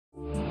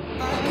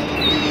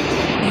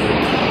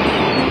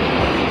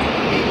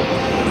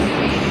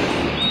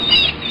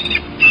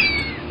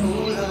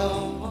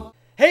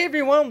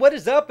everyone, what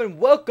is up and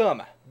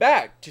welcome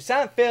back to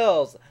Silent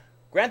Phil's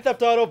Grand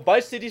Theft Auto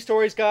Vice City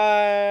Stories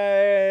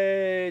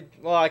Guide.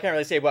 Well, I can't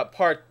really say what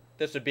part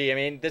this would be. I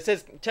mean, this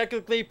is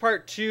technically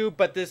part 2,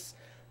 but this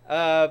thing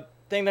that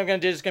I'm going to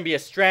do is going to be a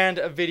strand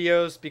of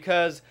videos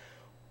because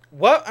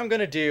what I'm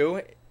going to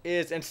do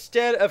is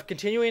instead of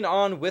continuing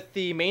on with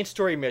the main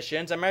story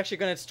missions, I'm actually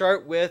going to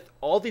start with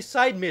all the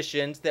side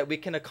missions that we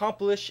can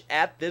accomplish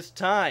at this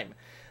time.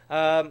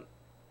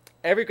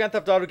 Every Grand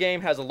Theft Auto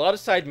game has a lot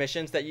of side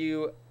missions that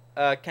you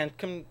can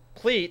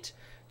complete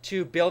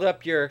to build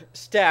up your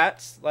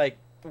stats, like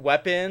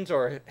weapons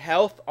or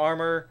health,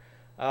 armor,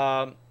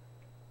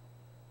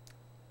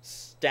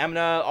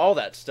 stamina, all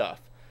that stuff.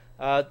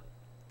 And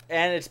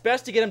it's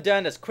best to get them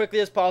done as quickly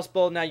as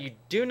possible. Now, you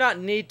do not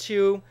need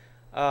to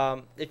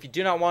if you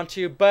do not want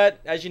to, but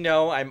as you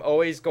know, I'm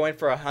always going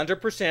for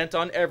 100%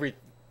 on every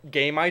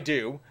game I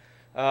do.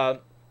 I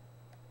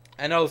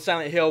know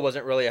Silent Hill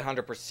wasn't really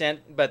 100%,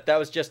 but that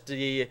was just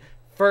the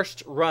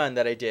first run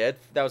that I did.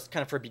 That was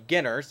kind of for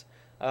beginners.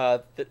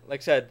 Like I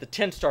said, the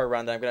 10-star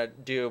run that I'm going to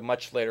do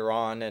much later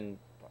on, and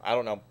I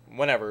don't know,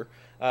 whenever,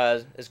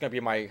 is going to be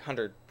my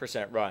 100%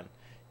 run.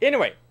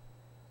 Anyway,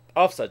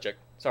 off subject,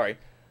 sorry.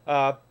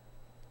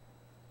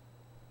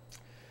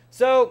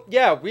 So,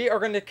 yeah, we are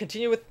going to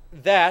continue with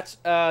that.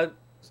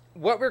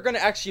 What we're going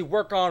to actually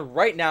work on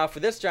right now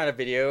for this round of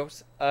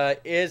videos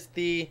is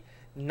the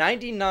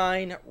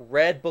 99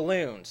 red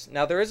balloons.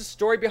 Now, there is a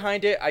story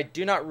behind it. I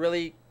do not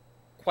really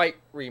quite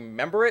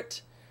remember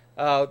it,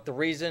 the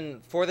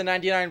reason for the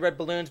 99 red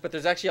balloons, but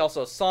there's actually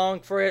also a song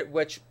for it,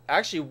 which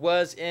actually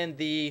was in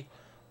the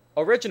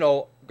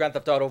original Grand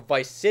Theft Auto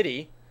Vice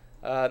City.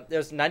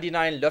 There's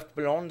 99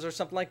 Luftballons or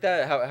something like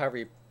that, however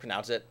you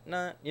pronounce it.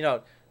 You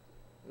know,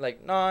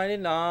 like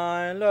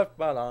 99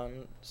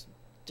 Luftballons,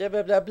 blah,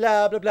 blah,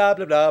 blah, blah, blah,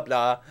 blah, blah,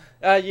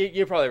 blah.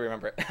 You probably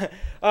remember it.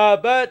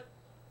 But,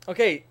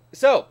 okay,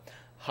 so,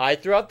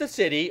 hide throughout the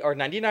city are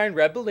 99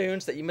 red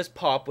balloons that you must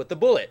pop with a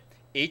bullet.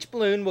 Each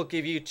balloon will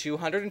give you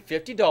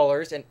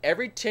 $250, and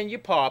every 10 you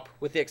pop,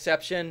 with the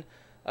exception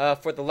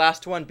for the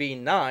last one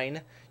being 9,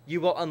 you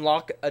will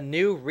unlock a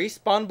new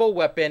respawnable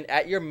weapon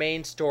at your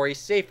main story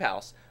safe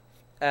house.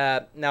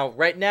 Now,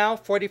 right now,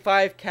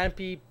 45 can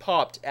be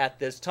popped at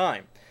this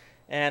time.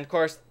 And, of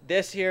course,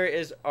 this here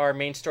is our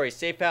main story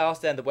safe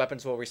house, and the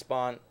weapons will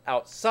respawn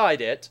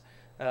outside it.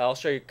 I'll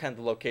show you kind of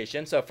the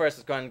location. So first,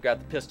 let's go ahead and grab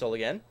the pistol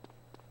again,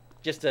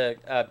 just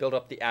to build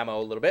up the ammo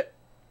a little bit.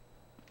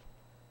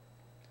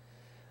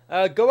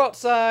 Go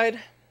outside,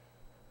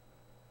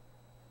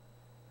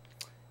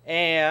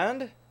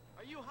 and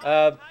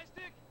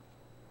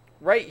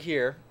right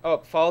here,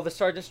 follow the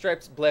Sergeant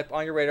Stripes blip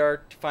on your radar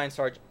to find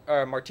Sergeant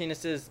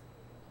Martinez's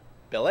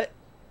billet.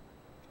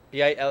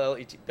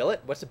 B-I-L-L-E-T.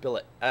 Billet? What's a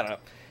billet? I don't know.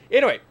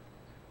 Anyway,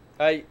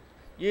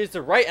 use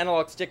the right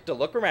analog stick to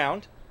look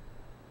around.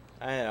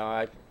 I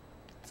know,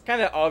 it's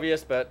kind of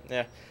obvious, but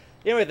yeah.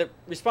 Anyway, the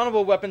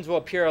respawnable weapons will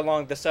appear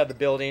along the side of the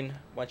building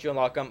once you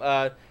unlock them.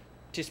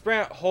 To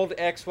sprint, hold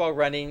X while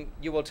running.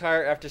 You will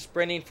tire after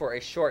sprinting for a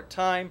short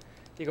time.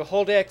 You can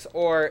hold X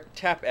or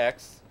tap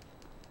X.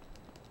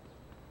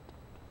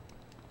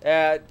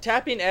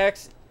 Tapping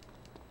X,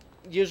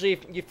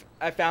 usually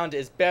I found,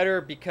 is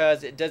better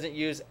because it doesn't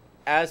use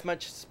as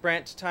much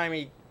sprint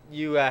time.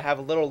 You have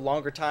a little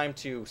longer time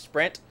to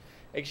sprint,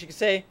 I guess you could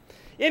say.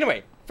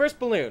 Anyway, first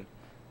balloon.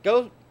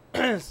 Go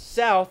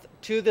south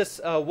to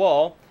this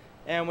wall,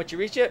 and once you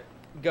reach it,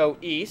 go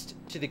east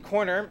to the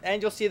corner,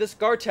 and you'll see this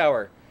guard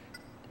tower.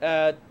 Go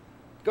ahead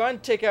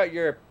and take out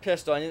your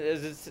pistol, and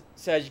as it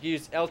says, you can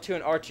use L2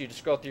 and R2 to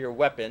scroll through your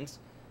weapons.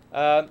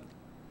 Well,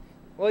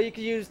 you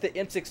can use the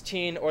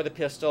M16 or the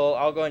pistol.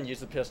 I'll go ahead and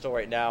use the pistol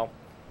right now.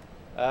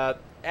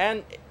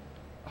 And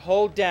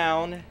hold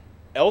down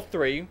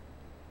L3,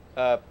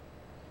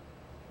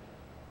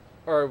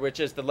 or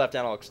which is the left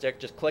analog stick.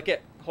 Just click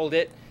it, hold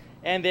it,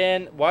 and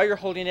then while you're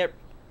holding it,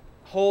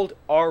 hold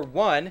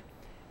R1,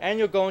 and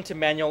you'll go into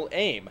manual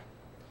aim.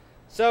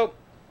 So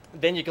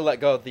then you can let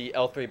go of the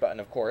L3 button,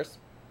 of course.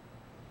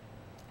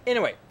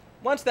 Anyway,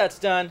 once that's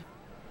done,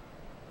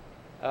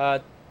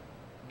 aim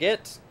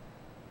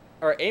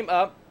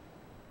up,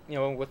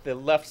 with the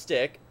left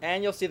stick,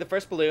 and you'll see the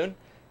first balloon.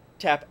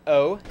 Tap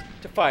O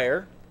to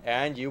fire,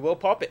 and you will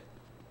pop it.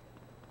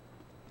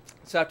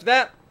 So after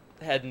that,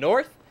 head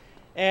north,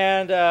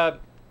 and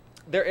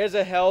there is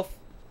a health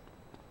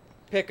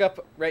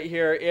pickup right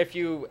here. If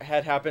you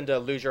had happened to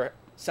lose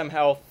some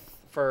health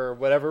for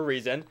whatever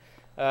reason,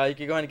 you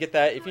can go ahead and get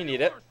that if you need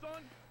it.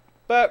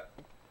 But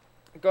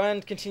go ahead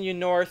and continue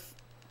north.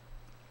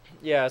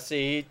 Yeah,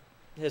 see,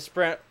 his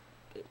sprint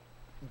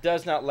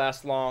does not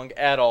last long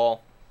at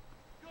all.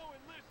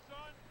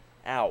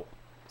 Ow.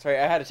 Sorry,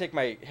 I had to take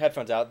my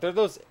headphones out.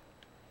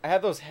 I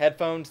have those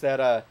headphones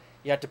that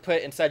you have to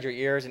put inside your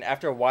ears, and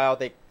after a while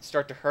they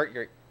start to hurt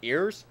your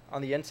ears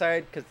on the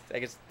inside because I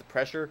guess the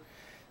pressure.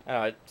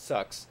 It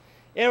sucks.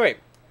 Anyway,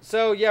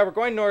 so yeah, we're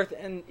going north,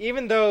 and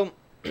even though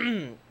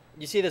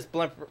you see this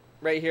blimp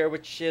right here,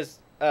 which is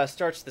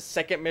starts the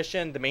second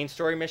mission, the main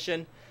story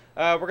mission,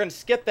 we're going to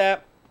skip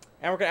that,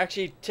 and we're going to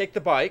actually take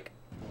the bike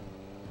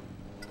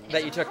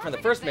that you took from the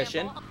first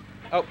mission.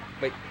 Oh,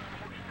 wait.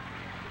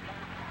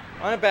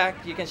 On the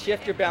back, you can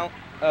shift your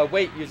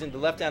weight using the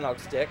left analog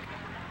stick.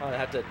 I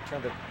have to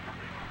turn the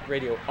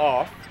radio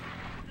off.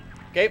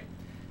 Okay.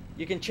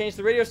 You can change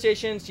the radio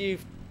stations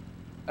you've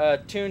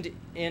tuned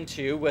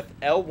into with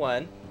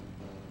L1.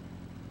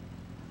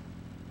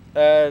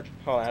 Hold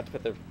on, I have to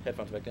put the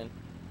headphones back in.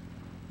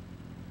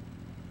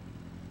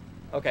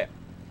 Okay.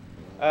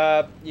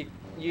 You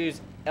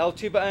use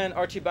L2 button,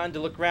 R2 button to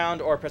look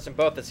around, or press them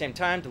both at the same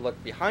time to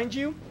look behind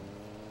you.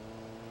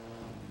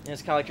 And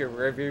it's kind of like your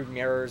rearview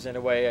mirrors in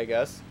a way, I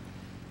guess.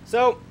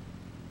 So,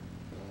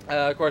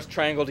 of course,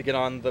 triangle to get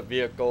on the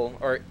vehicle,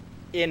 or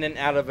in and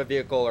out of a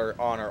vehicle, or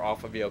on or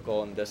off a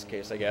vehicle in this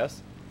case, I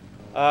guess.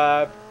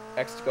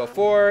 X to go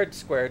forward,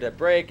 square to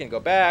brake and go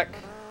back.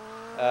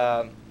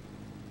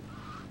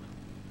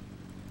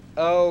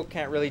 O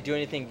can't really do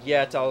anything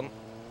yet. I'll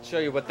show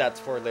you what that's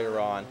for later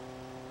on.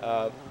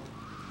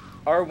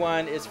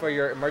 R1 is for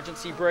your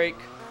emergency brake.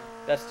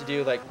 That's to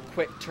do like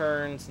quick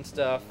turns and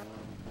stuff.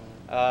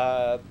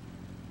 Yeah,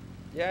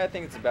 I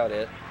think it's about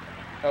it.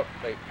 Oh,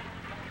 wait.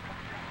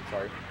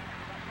 Sorry.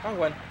 Wrong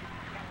one.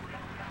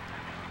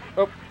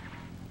 Oh.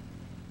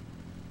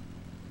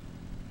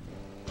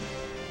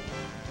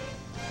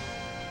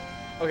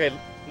 Okay,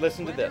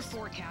 listen to this.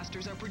 Weather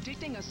forecasters are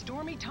predicting a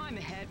stormy time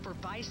ahead for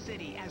Vice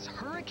City as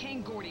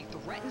Hurricane Gordy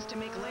threatens to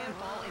make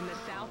landfall in the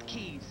South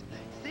Keys.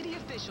 City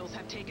officials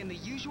have taken the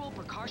usual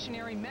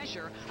precautionary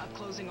measure of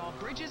closing all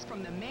bridges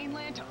from the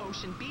mainland to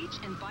Ocean Beach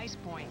and Vice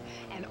Point,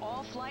 and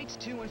all flights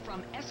to and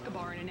from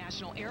Escobar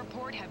International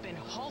Airport have been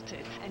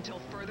halted until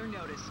further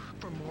notice.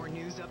 For more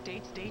news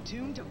updates, stay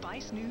tuned to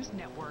Vice News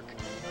Network.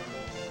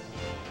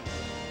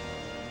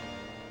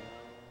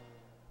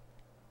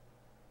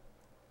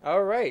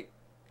 All right.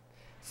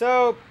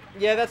 So,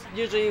 yeah, that's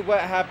usually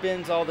what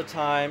happens all the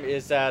time,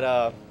 is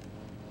that,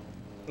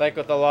 like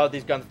with a lot of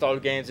these gun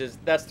throttle games, is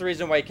that's the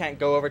reason why you can't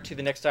go over to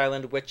the next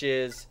island, which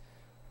is,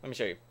 let me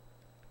show you,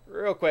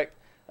 real quick,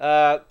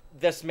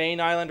 this main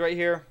island right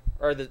here,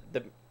 or the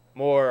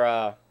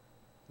more,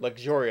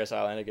 luxurious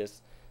island, I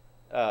guess.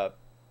 I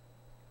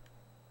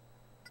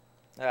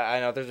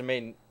know there's a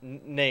main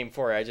name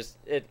for it,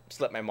 it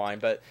slipped my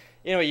mind, but,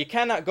 anyway, you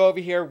cannot go over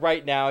here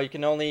right now. You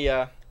can only,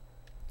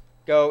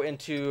 go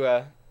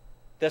into,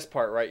 this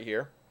part right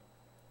here,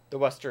 the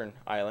western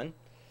island.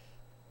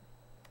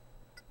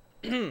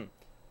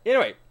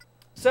 Anyway,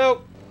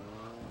 so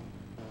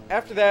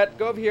after that,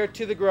 go over here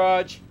to the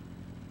garage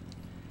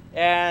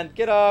and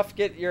get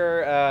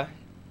your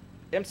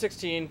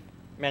M16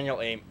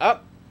 manual aim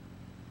up,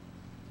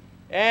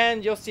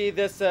 and you'll see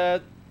this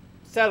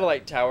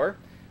satellite tower.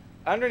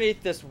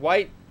 Underneath this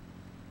white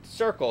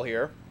circle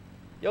here,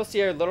 you'll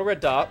see a little red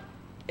dot.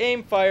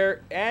 Aim,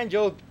 fire, and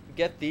you'll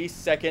get the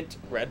second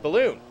red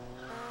balloon.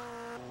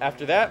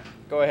 After that,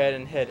 go ahead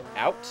and head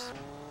out.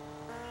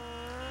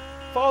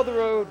 Follow the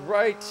road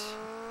right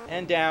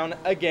and down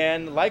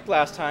again, like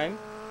last time.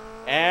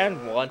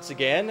 And once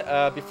again,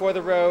 before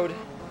the road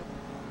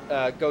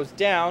goes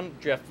down,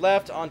 drift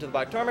left onto the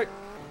black tarmac.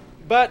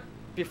 But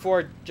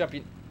before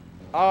jumping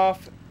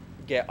off,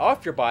 get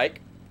off your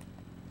bike.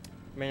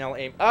 Manual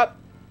aim up.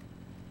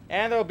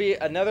 And there will be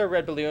another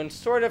red balloon,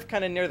 sort of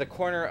kind of near the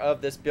corner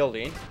of this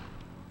building.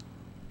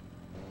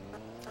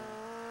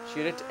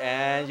 Shoot it,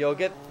 and you'll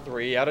get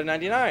 3 out of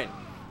 99.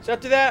 So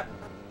after that,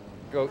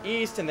 go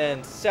east and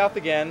then south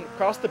again,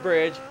 cross the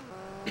bridge,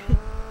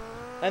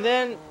 and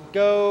then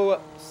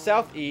go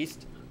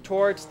southeast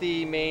towards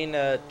the main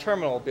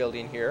terminal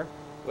building here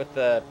with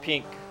the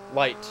pink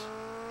light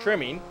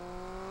trimming.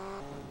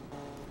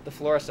 The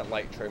fluorescent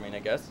light trimming, I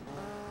guess.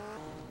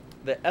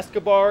 The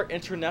Escobar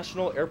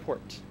International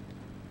Airport.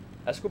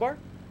 Escobar?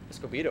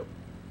 Escobedo.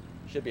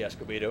 Should be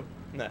Escobedo.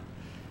 Nah.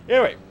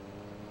 Anyway.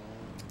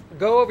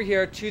 Go over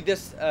here to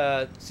this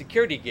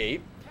security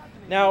gate.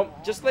 Now,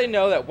 just to let you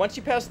know that once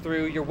you pass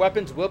through, your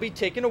weapons will be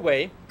taken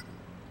away.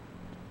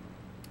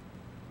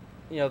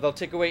 You know, they'll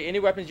take away any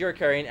weapons you're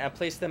carrying and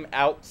place them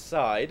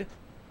outside.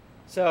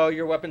 So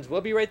your weapons will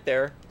be right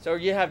there. So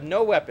you have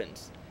no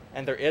weapons.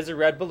 And there is a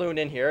red balloon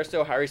in here,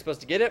 so how are you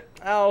supposed to get it?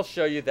 I'll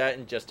show you that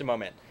in just a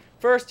moment.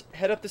 First,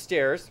 head up the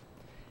stairs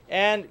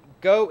and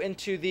go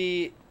into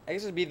the, I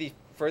guess it would be the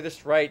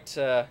furthest right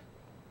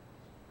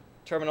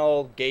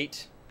terminal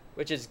gate,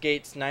 which is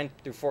gates 9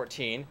 through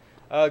 14.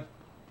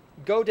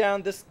 Go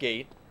down this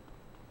gate,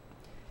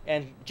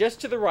 and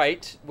just to the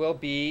right will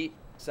be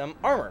some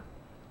armor.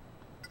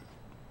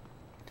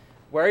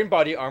 Wearing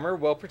body armor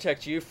will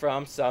protect you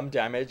from some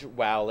damage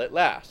while it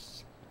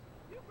lasts.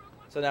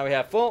 So now we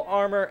have full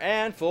armor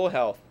and full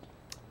health.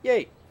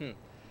 Yay!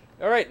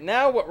 Alright,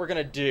 now what we're going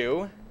to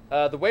do,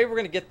 the way we're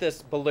going to get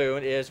this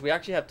balloon is we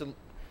actually have to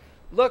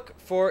look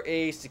for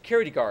a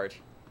security guard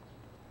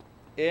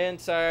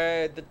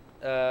inside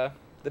the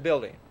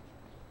building.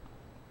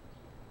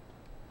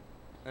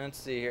 Let's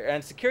see here.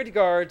 And security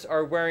guards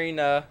are wearing,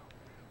 they're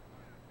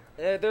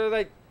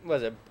like, what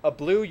is it, a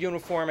blue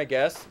uniform, I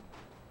guess.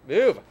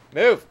 Move!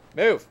 Move!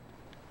 Move!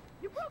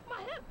 You broke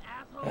my hip,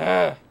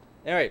 asshole!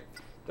 Anyway,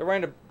 they're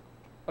wearing a...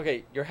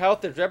 Okay, your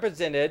health is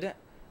represented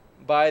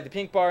by the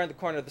pink bar in the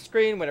corner of the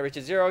screen. When it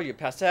reaches 0, you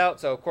pass out.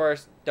 So, of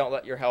course, don't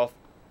let your health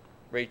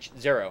reach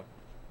 0.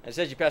 It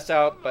says you pass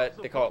out,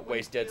 but they call it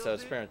wasted, so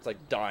it's pretty much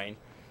like dying.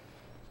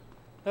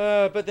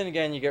 But then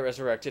again, you get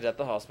resurrected at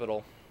the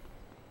hospital.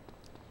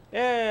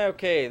 Yeah,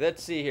 okay,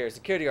 let's see here.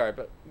 Security guard.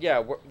 But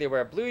yeah, they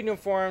wear blue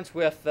uniforms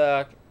with,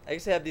 I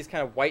guess they have these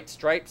kind of white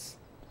stripes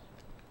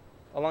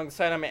along the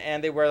side of them,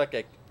 and they wear like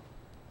a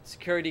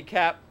security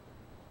cap,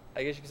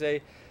 I guess you could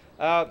say.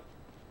 The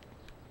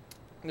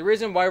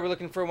reason why we're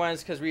looking for one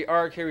is because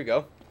here we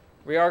go.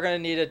 We are going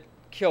to need to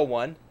kill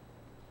one.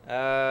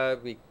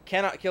 We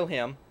cannot kill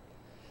him.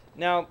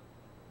 Now,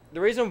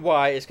 the reason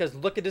why is because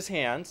look at his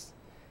hands.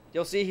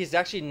 You'll see he's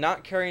actually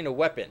not carrying a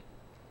weapon.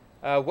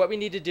 What we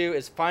need to do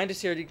is find a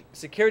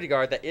security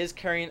guard that is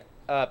carrying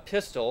a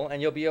pistol,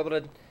 and you'll be able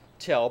to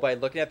tell by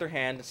looking at their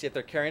hand and see if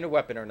they're carrying a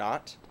weapon or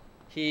not.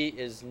 He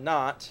is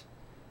not,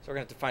 so we're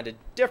going to have to find a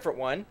different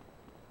one.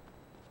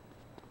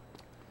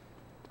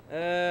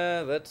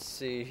 Let's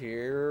see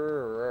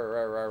here.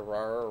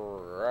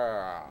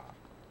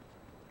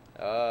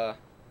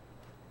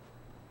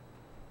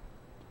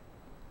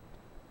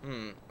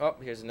 Oh,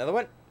 here's another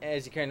one.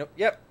 Is he carrying?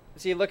 Yep.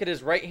 See, look at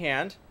his right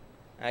hand.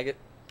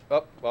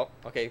 Oh, well,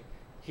 okay.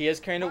 He is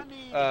carrying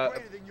a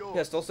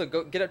pistol, so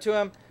go get up to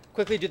him.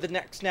 Quickly do the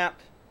neck snap.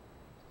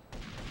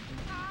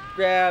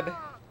 Grab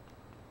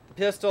the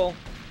pistol.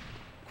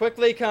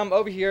 Quickly come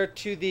over here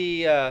to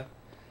the, what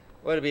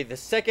would it be, the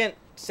second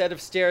set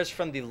of stairs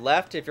from the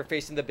left if you're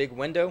facing the big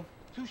window.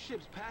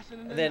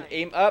 And then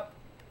aim up.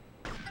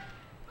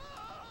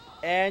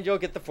 And you'll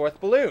get the 4th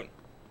balloon.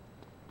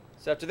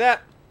 So after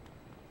that,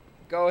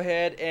 go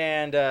ahead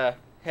and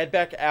head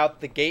back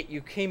out the gate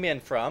you came in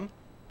from.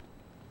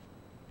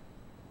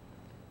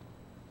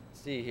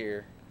 Let's see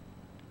here.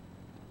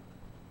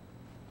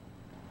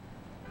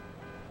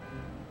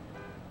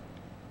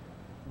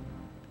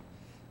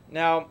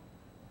 Now,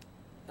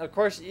 of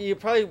course, you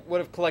probably would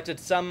have collected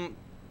some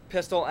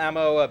pistol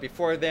ammo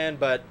before then,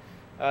 but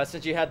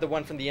since you had the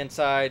one from the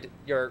inside,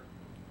 your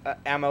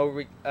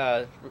ammo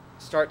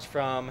starts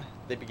from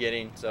the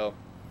beginning, so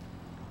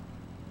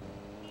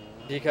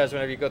because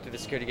whenever you go through the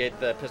security gate,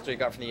 the pistol you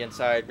got from the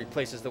inside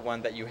replaces the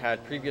one that you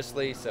had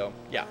previously, so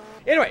yeah.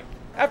 Anyway,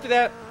 after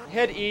that,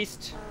 head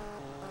east,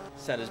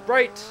 sun is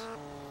bright,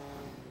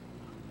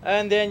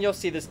 and then you'll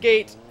see this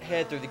gate,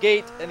 head through the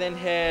gate, and then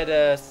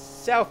head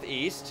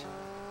southeast,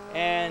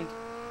 and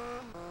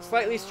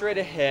slightly straight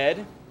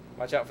ahead,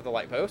 watch out for the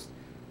light post.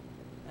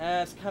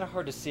 It's kind of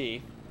hard to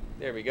see.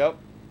 There we go.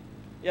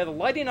 Yeah, the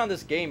lighting on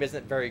this game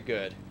isn't very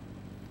good.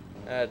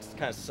 It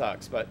kind of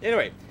sucks, but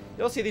anyway,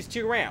 you'll see these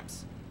 2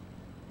 ramps.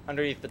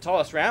 Underneath the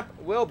tallest ramp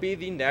will be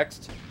the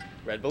next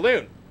red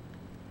balloon.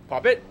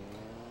 Pop it.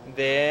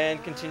 Then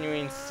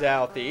continuing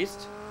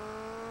southeast.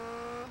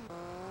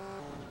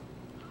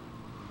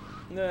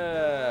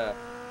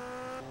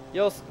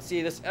 You'll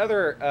see this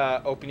other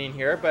opening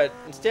here, but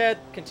instead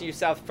continue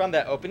south from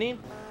that opening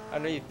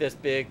underneath this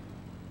big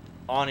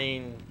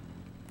awning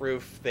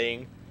roof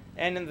thing.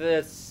 And in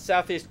the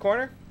southeast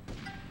corner,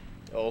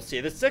 you'll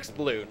see the 6th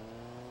balloon.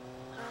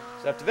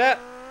 So after that,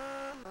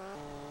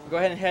 go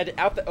ahead and head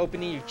out the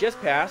opening you just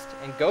passed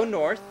and go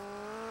north.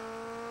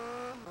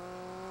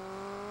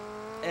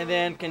 And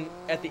then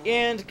at the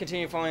end,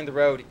 continue following the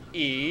road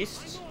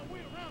east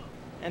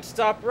and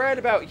stop right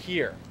about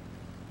here.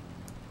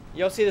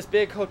 You'll see this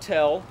big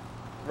hotel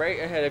right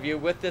ahead of you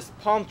with this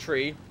palm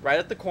tree right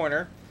at the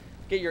corner.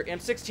 Get your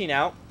M16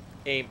 out,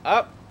 aim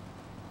up,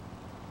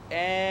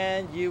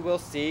 and you will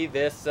see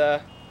this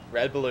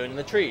red balloon in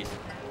the trees.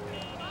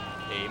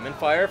 Aim and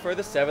fire for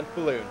the 7th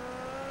balloon.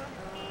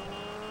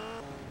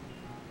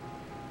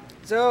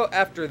 So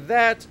after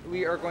that,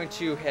 we are going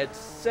to head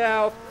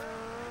south.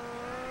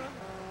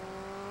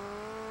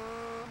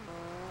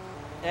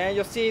 And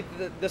you'll see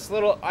this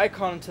little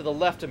icon to the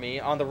left of me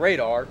on the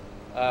radar.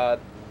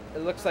 It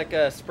looks like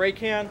a spray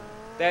can.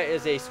 That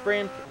is a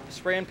spray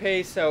and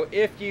pay. So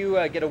if you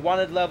get a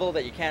wanted level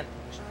that you can't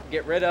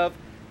get rid of,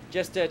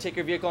 just take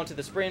your vehicle into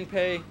the spray and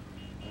pay,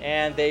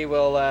 and they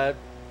will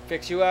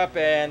fix you up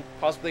and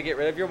possibly get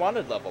rid of your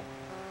wanted level.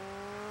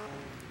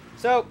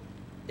 So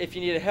if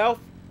you need a health,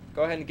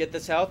 go ahead and get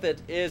this health.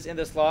 It is in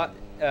this lot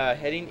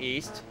heading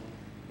east.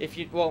 If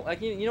you, well,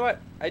 like, you know what?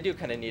 I do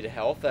kind of need a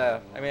health. I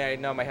mean, I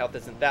know my health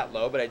isn't that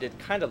low, but I did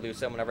kind of lose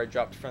some whenever I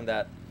dropped from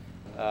that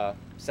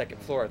 2nd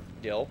floor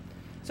deal.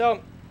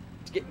 So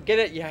to get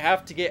it, you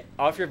have to get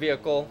off your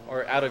vehicle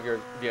or out of your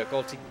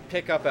vehicle to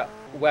pick up a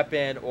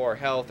weapon or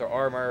health or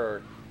armor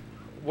or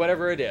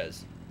whatever it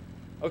is.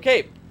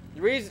 Okay,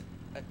 the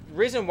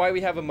reason why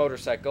we have a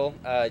motorcycle,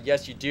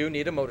 yes, you do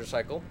need a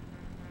motorcycle,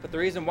 but the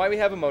reason why we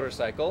have a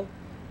motorcycle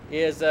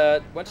is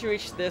once you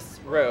reach this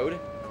road,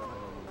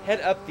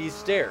 head up these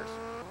stairs.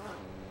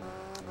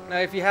 Now,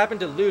 if you happen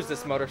to lose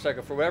this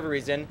motorcycle for whatever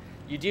reason,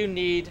 you do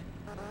need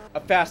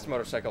a fast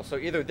motorcycle. So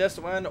either this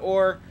one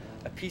or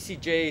a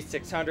PCJ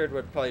 600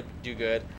 would probably do good.